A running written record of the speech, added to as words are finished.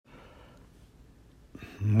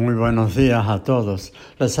Muy buenos días a todos.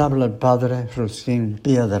 Les habla el Padre Rusquín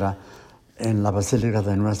Piedra en la Basílica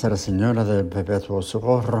de Nuestra Señora del Perpetuo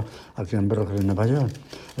Socorro, aquí en Brooklyn, Nueva York.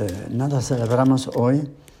 Celebramos hoy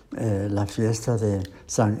la fiesta de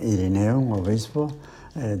San Irineo, un obispo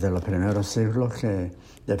de los primeros siglos que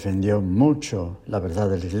defendió mucho la verdad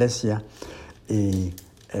de la Iglesia, y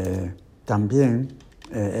también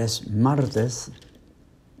es martes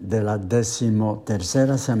de la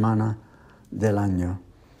 13ª semana del año,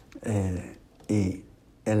 y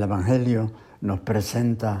el Evangelio nos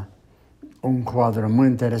presenta un cuadro muy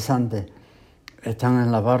interesante. Están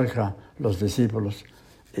en la barca los discípulos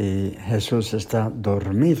y Jesús está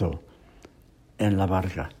dormido en la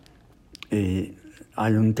barca, y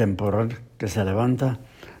hay un temporal que se levanta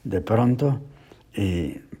de pronto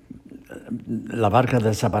y la barca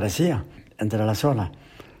desaparecía entre las olas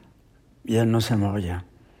y él no se movía.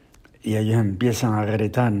 Y ellos empiezan a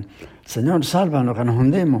gritar: Señor, sálvanos, que nos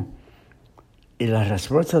hundimos. Y la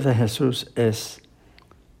respuesta de Jesús es: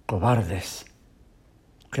 cobardes,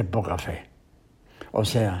 qué poca fe. O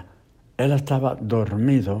sea, él estaba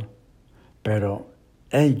dormido, pero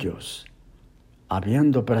ellos,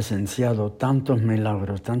 habiendo presenciado tantos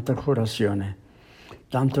milagros, tantas curaciones,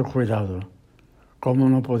 tanto cuidado, ¿cómo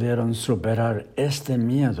no pudieron superar este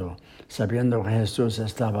miedo sabiendo que Jesús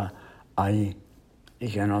estaba ahí y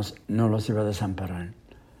que no los iba a desamparar?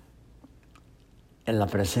 En la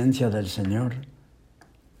presencia del Señor,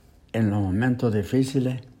 en los momentos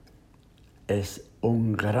difíciles, es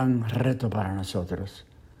un gran reto para nosotros.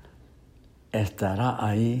 ¿Estará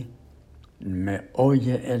ahí? ¿Me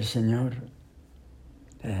oye el Señor?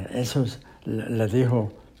 Eso le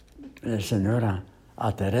dijo el Señor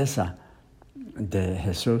a Teresa de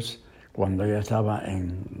Jesús cuando ella estaba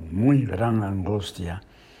en muy gran angustia.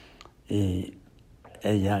 Y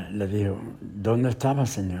ella le dijo: ¿dónde estaba,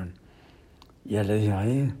 Señor? Y él le dijo: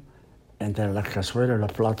 ahí, entre las cazuelas y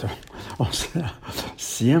los platos. O sea,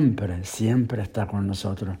 siempre está con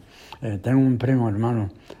nosotros. Tengo un primo hermano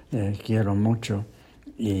que quiero mucho,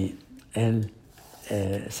 y él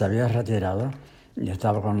se había retirado y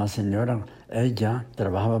estaba con la señora. Ella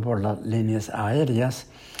trabajaba por las líneas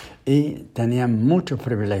aéreas y tenía muchos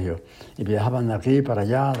privilegios, y viajaban de aquí para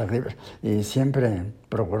allá, y siempre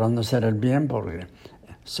procurando hacer el bien, porque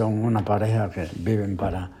son una pareja que viven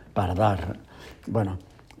para dar. Bueno,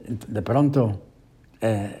 de pronto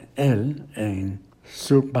él en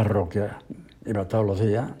su parroquia iba todos los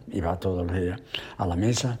días a la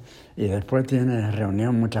misa, y después tiene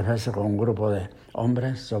reunión muchas veces con un grupo de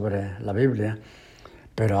hombres sobre la Biblia.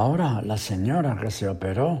 Pero ahora la señora que se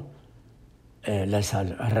operó les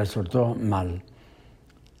resultó mal.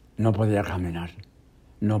 No podía caminar,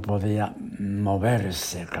 no podía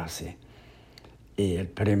moverse casi. Y el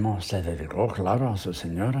primo se dedicó, claro, a su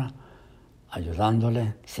señora,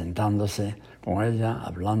 ayudándole, sentándose con ella,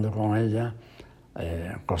 hablando con ella,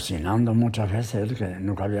 cocinando muchas veces, él que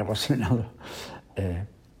nunca había cocinado.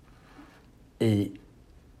 Y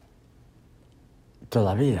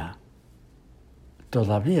todavía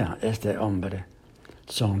este hombre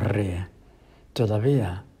sonríe,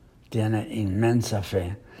 todavía tiene inmensa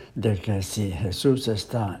fe de que si Jesús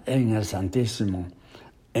está en el Santísimo,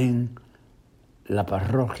 en la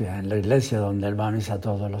parroquia, en la iglesia donde él va a misa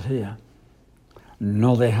todos los días,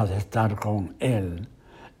 no deja de estar con él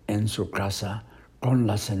en su casa, con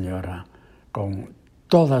la señora, con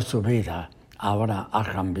toda su vida. Ahora ha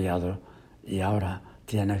cambiado y ahora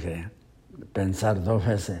tiene que pensar dos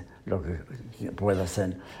veces lo que puede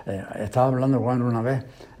hacer. Estaba hablando con él una vez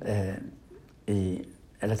y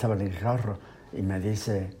él estaba en el carro y me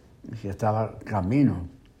dice que estaba camino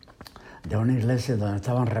de una iglesia donde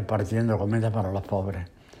estaban repartiendo comida para los pobres.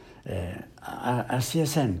 Así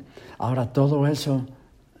es él. Ahora todo eso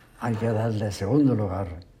hay que darle segundo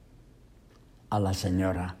lugar a la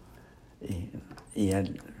señora. Y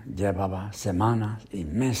él llevaba semanas y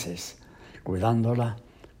meses cuidándola,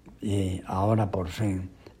 y ahora por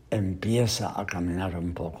fin empieza a caminar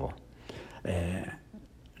un poco.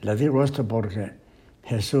 Le digo esto porque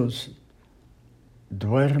Jesús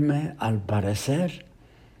duerme, al parecer,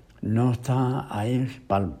 no está ahí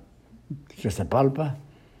que se palpa,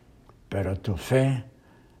 pero tu fe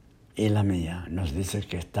y la mía nos dice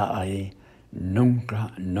que está ahí,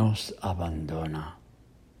 nunca nos abandona.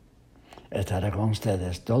 Estaré con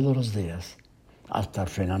ustedes todos los días hasta el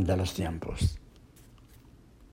final de los tiempos.